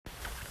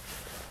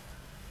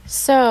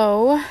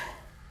So,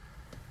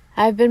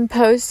 I've been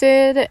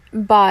posted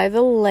by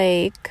the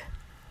lake,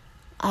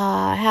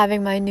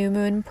 having my new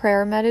moon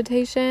prayer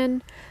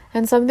meditation,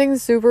 and something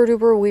super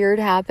duper weird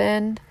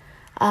happened.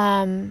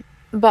 But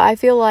I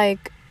feel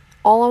like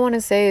all I want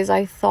to say is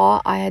I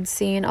thought I had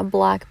seen a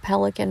black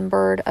pelican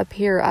bird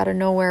appear out of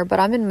nowhere, but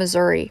I'm in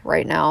Missouri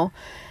right now,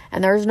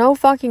 and there's no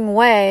fucking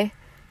way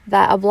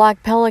that a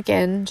black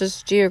pelican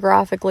just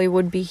geographically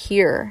would be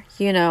here,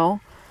 you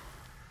know?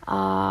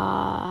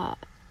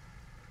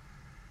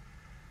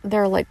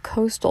 They're like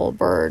coastal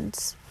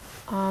birds,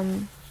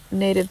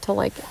 native to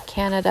like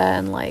Canada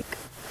and like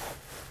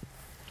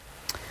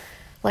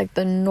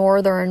the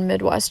northern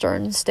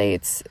Midwestern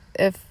states,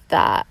 if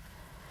that,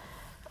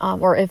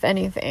 or if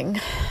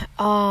anything.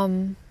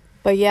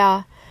 But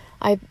yeah,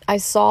 I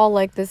saw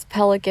like this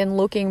pelican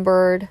looking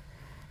bird,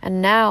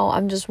 and now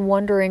I'm just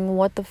wondering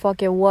what the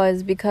fuck it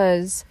was,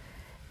 because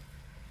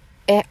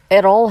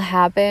it all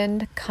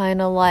happened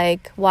kind of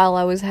like while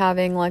I was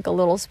having like a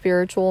little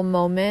spiritual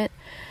moment.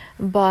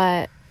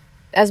 But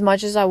as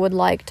much as I would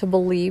like to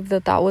believe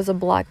that that was a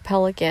black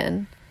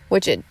pelican,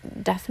 which it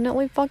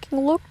definitely fucking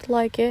looked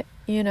like it,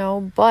 you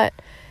know, but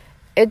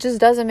it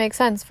just doesn't make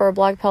sense for a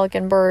black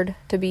pelican bird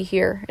to be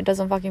here. It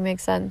doesn't fucking make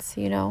sense,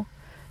 you know,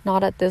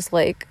 not at this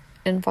lake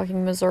in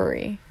fucking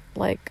Missouri.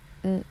 Like,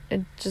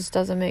 it just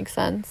doesn't make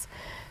sense.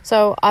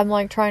 So I'm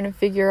like trying to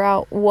figure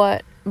out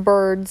what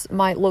birds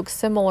might look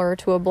similar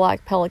to a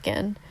black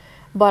pelican.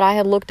 But I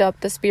had looked up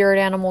the spirit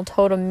animal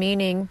totem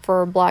meaning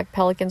for black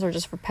pelicans, or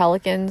just for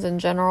pelicans in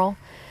general.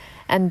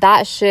 And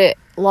that shit,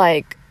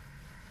 like,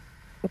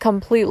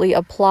 completely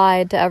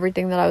applied to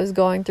everything that I was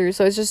going through.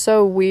 So it's just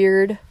so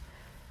weird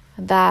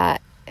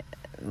that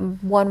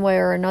one way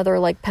or another,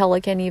 like,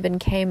 pelican even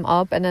came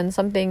up. And then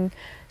something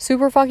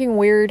super fucking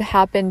weird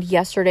happened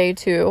yesterday,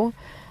 too.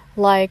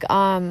 Like,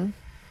 I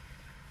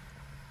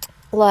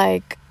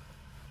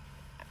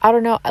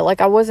don't know, like,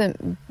 I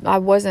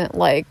wasn't,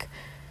 like,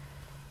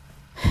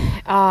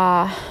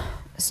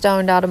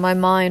 stoned out of my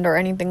mind or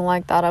anything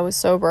like that. I was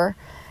sober,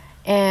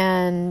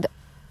 and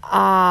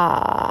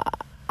I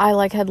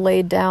like had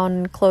laid down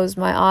and closed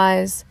my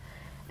eyes,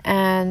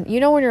 and you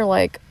know when you're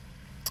like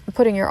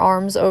putting your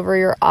arms over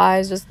your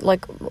eyes, just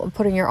like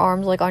putting your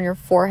arms like on your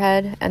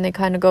forehead, and they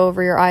kind of go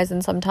over your eyes,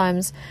 and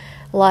sometimes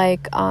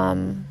like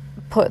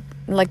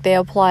they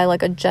apply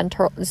like a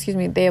gentle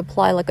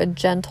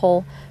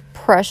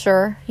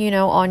pressure, you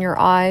know, on your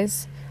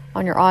eyes,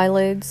 on your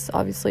eyelids,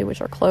 obviously, which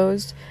are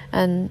closed,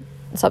 and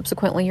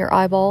subsequently your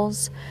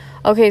eyeballs.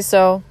 Okay,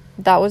 so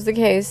that was the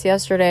case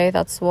yesterday.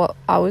 That's what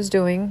I was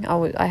doing.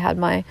 I had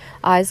my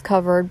eyes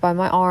covered by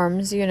my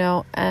arms, you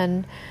know,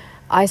 and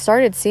I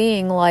started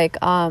seeing like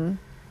I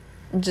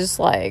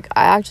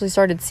actually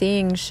started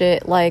seeing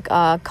shit like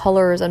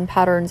colors and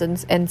patterns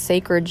and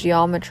sacred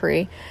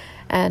geometry,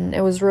 and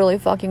it was really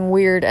fucking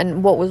weird.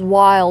 And what was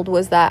wild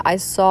was that I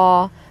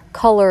saw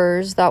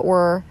colors that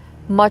were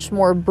much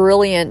more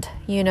brilliant,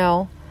 you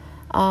know,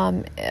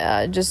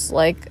 just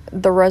like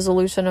the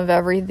resolution of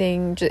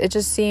everything, it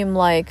just seemed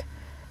like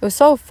it was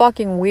so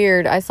fucking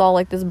weird. I saw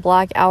like this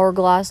black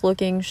hourglass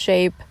looking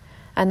shape,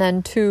 and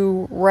then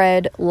two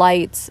red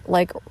lights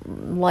like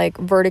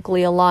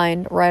vertically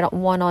aligned, right,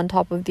 one on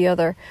top of the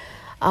other,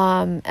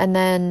 and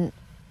then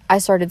I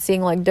started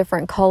seeing like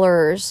different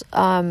colors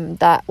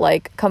that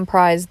like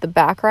comprised the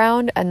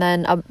background, and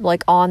then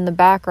like on the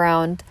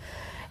background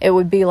it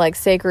would be like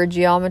sacred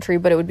geometry,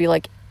 but it would be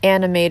like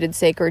animated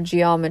sacred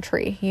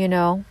geometry, you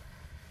know,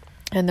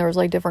 and there was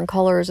like different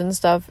colors and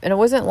stuff, and it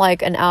wasn't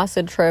like an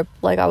acid trip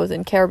like I was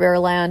in Care Bear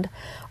Land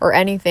or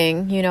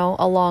anything, you know,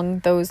 along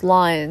those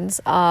lines,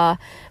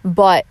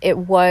 but it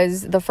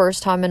was the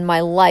first time in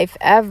my life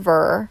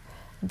ever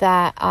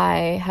that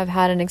I have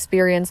had an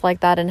experience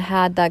like that, and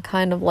had that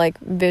kind of like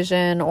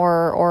vision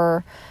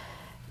or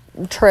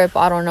trip.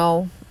 I don't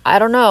know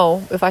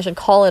if I should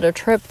call it a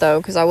trip though,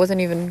 because I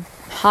wasn't even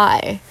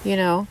high, you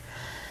know.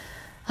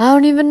 I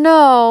don't even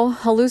know.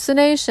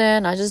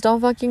 Hallucination. I just don't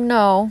fucking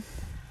know.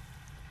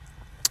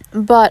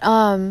 But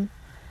I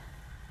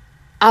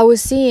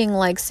was seeing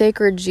like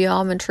sacred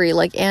geometry,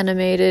 like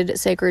animated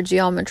sacred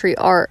geometry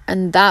art,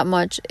 and that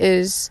much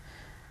is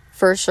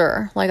for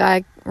sure. Like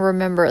I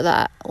remember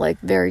that like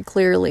very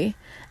clearly.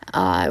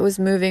 It was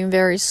moving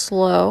very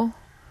slow.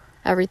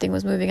 Everything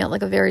was moving at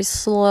like a very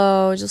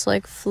slow, just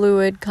like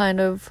fluid kind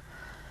of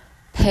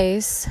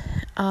pace.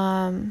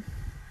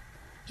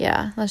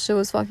 Yeah, that shit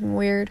was fucking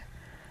weird.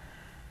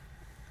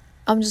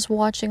 I'm just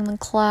watching the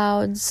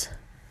clouds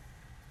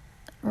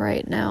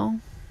right now.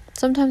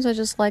 Sometimes I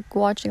just like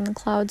watching the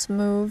clouds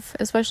move,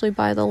 especially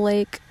by the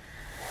lake,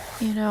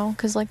 you know,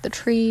 because like the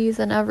trees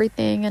and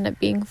everything, and it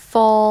being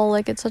fall,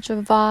 like it's such a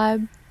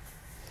vibe.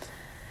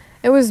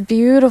 It was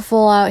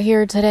beautiful out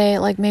here today.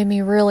 It like made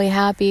me really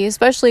happy,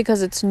 especially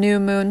because it's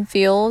new moon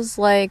feels.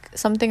 Like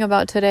something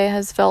about today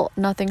has felt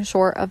nothing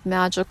short of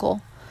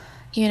magical,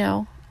 you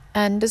know.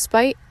 And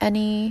despite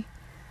any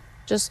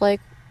just like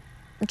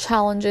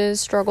challenges,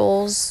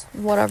 struggles,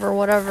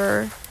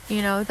 whatever,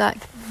 you know,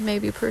 that may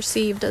be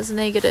perceived as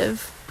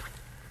negative,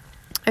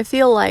 I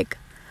feel like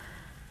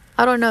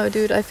I don't know,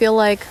 dude. I feel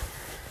like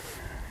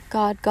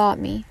God got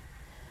me,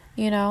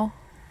 you know?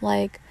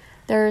 Like,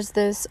 there's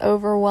this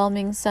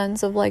overwhelming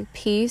sense of, like,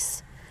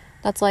 peace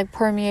that's, like,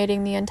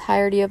 permeating the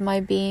entirety of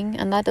my being.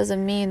 And that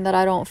doesn't mean that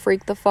I don't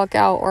freak the fuck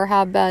out or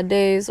have bad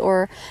days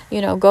or,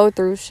 you know, go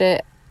through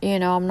shit. You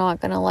know, I'm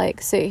not gonna,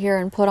 like, sit here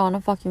and put on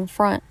a fucking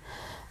front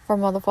for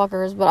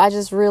motherfuckers. But I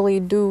just really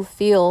do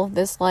feel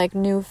this, like,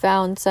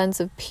 newfound sense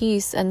of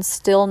peace and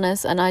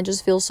stillness. And I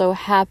just feel so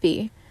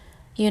happy.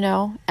 You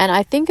know, and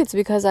I think it's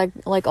because I,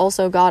 like,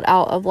 also got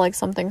out of, like,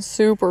 something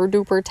super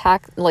duper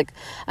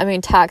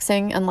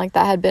taxing, and, like,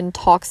 that had been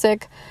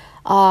toxic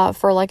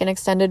for, like, an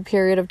extended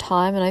period of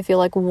time. And I feel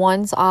like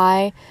once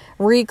I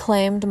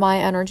reclaimed my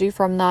energy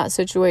from that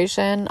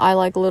situation, I,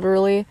 like,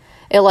 literally,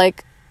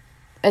 it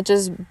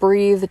just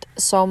breathed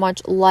so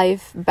much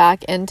life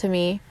back into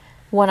me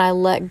when I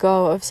let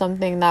go of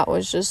something that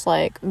was just,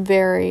 like,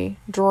 very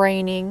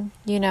draining,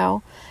 you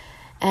know.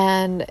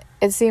 And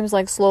it seems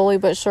like slowly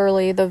but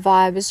surely the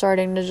vibe is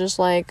starting to just,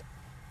 like,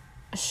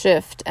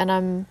 shift. And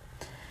I'm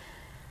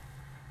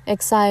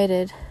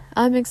excited.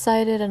 I'm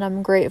excited and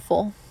I'm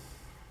grateful.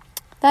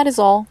 That is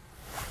all.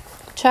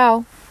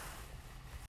 Ciao.